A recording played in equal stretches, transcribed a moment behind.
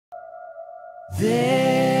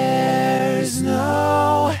There's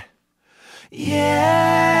no yellow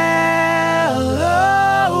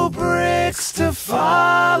bricks to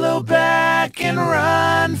follow back and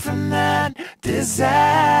run from that disaster.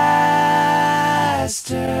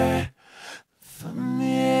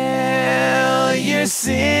 Familiar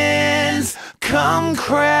sins come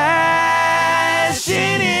crashing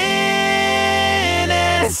in,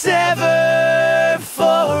 and it's ever,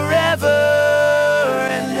 forever,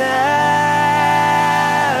 and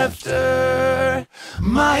after.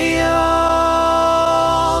 My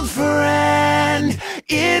old friend,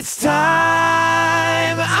 it's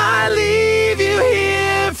time I leave you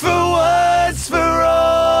here for once for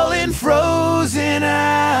all in frozen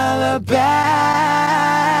alabaster.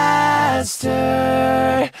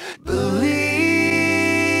 Believe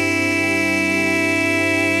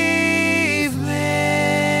me,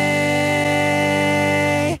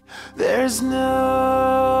 there's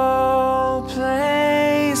no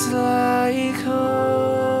place like home.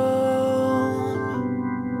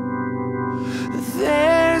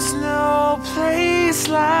 There's no place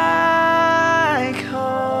like home.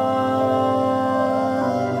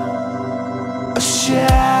 A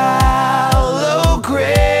shallow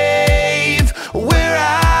grave where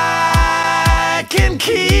I can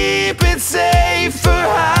keep it safe, or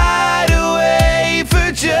hide away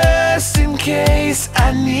for just in case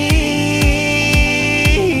I need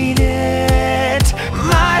it.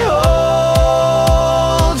 My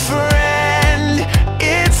old friend,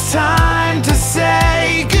 it's time to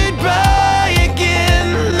say goodbye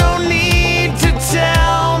again. No need to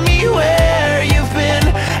tell me where you've been,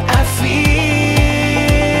 I feel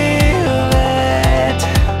it.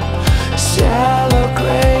 Shallow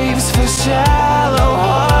graves for shallow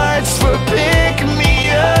hearts, for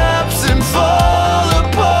pick-me-ups and fall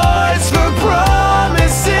aparts, for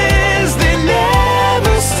promises that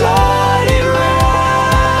never started right.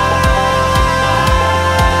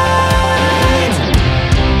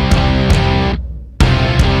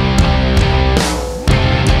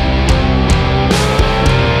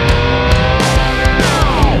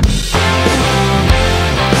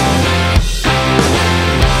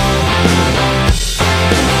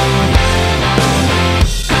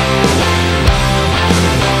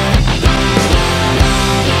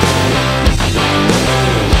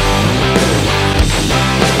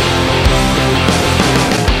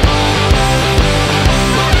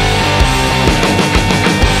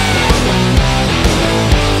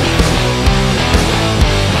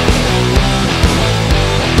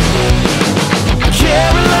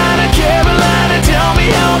 Carolina, Carolina, tell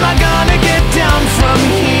me how am I gonna get down from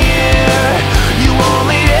here? You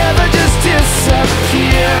only ever just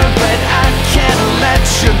disappear, but I can't let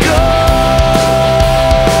you go.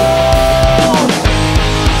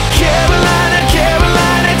 Carolina,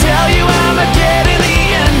 Carolina, tell you I'm getting the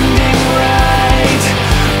ending right.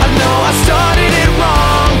 I know I started it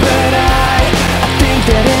wrong, but I think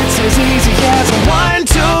that it's as easy as 1,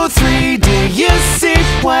 2, 3. Do you see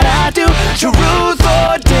what I do? Truth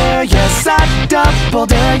or dare? Yes, I double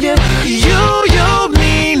dare you. You,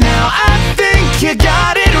 me. Now I think you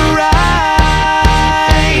got it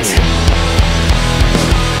right. There's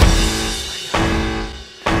no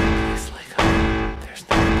place like home. There's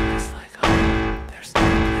no place like home. There's no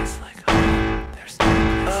place like home. There's no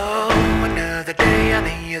place. Oh, another day on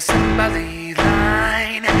the assembly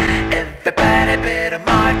line. Everybody better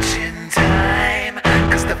march in time,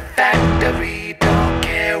 'cause the factory don't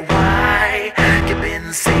care why. You've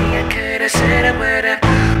been saying coulda, shoulda, woulda.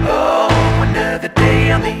 Oh, another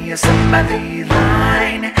day on the assembly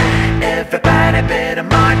line. Everybody better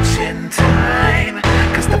march in time,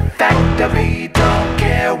 'cause the factory don't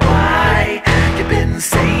care why. You've been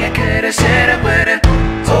saying coulda, shoulda, woulda.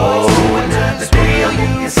 Oh, another day on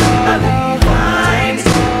the assembly line.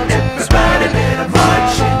 Everybody better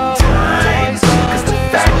march in time, 'cause the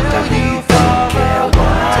factory don't care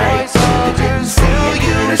why. You've been saying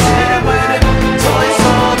coulda, shoulda, woulda. Toy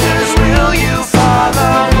soldiers, will you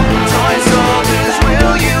follow? Toy soldiers,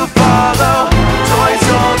 will you follow? Toy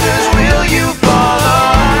soldiers, will you follow?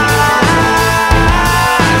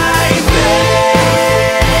 I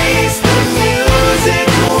face the music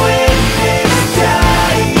when it's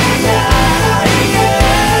dying.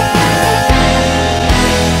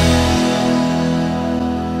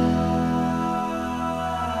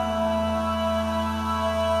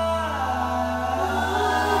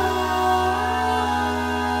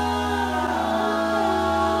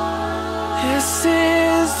 This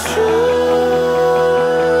is true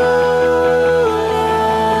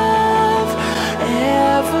love,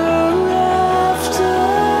 ever after.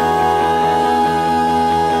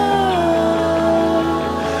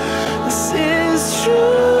 This is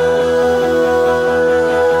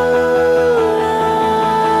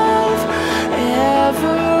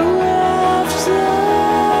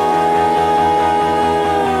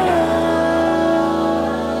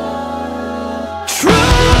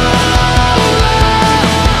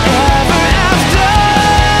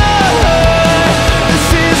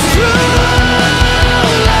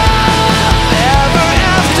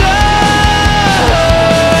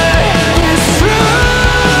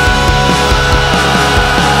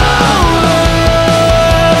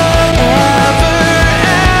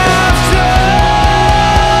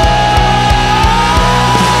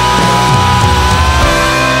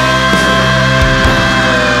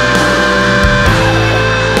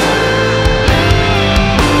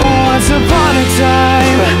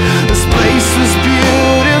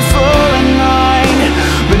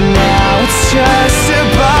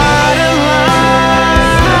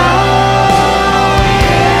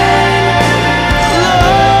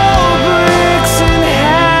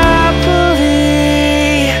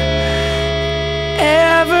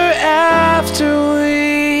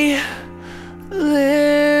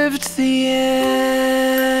the